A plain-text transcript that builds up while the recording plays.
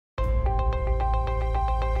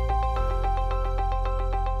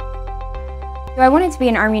I wanted to be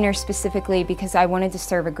an Army nurse specifically because I wanted to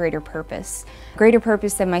serve a greater purpose. Greater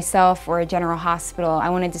purpose than myself or a general hospital. I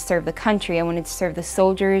wanted to serve the country, I wanted to serve the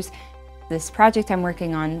soldiers. This project I'm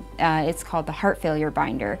working on, it's called the Heart Failure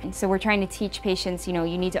Binder. And so we're trying to teach patients, you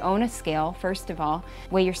need to own a scale, first of all,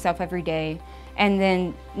 weigh yourself every day. And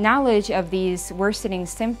then knowledge of these worsening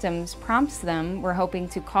symptoms prompts them, we're hoping,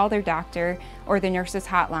 to call their doctor or the nurse's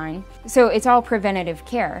hotline. So it's all preventative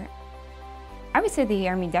care. I would say the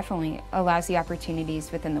Army definitely allows the opportunities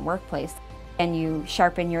within the workplace. And you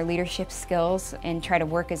sharpen your leadership skills and try to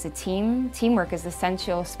work as a team. Teamwork is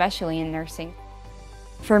essential, especially in nursing.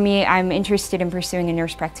 For me, I'm interested in pursuing a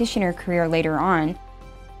nurse practitioner career later on.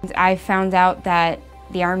 I found out that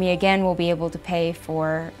the Army again will be able to pay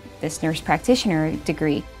for this nurse practitioner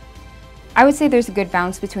degree. I would say there's a good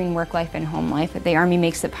balance between work life and home life. The Army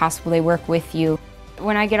makes it possible they work with you.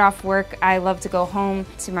 When I get off work, I love to go home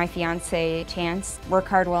to my fiance, Chance, work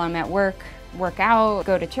hard while I'm at work out,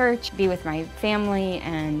 go to church, be with my family,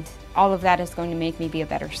 and all of that is going to make me be a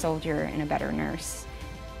better soldier and a better nurse.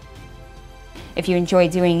 If you enjoy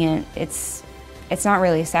doing it, it's not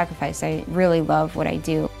really a sacrifice. I really love what I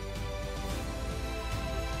do.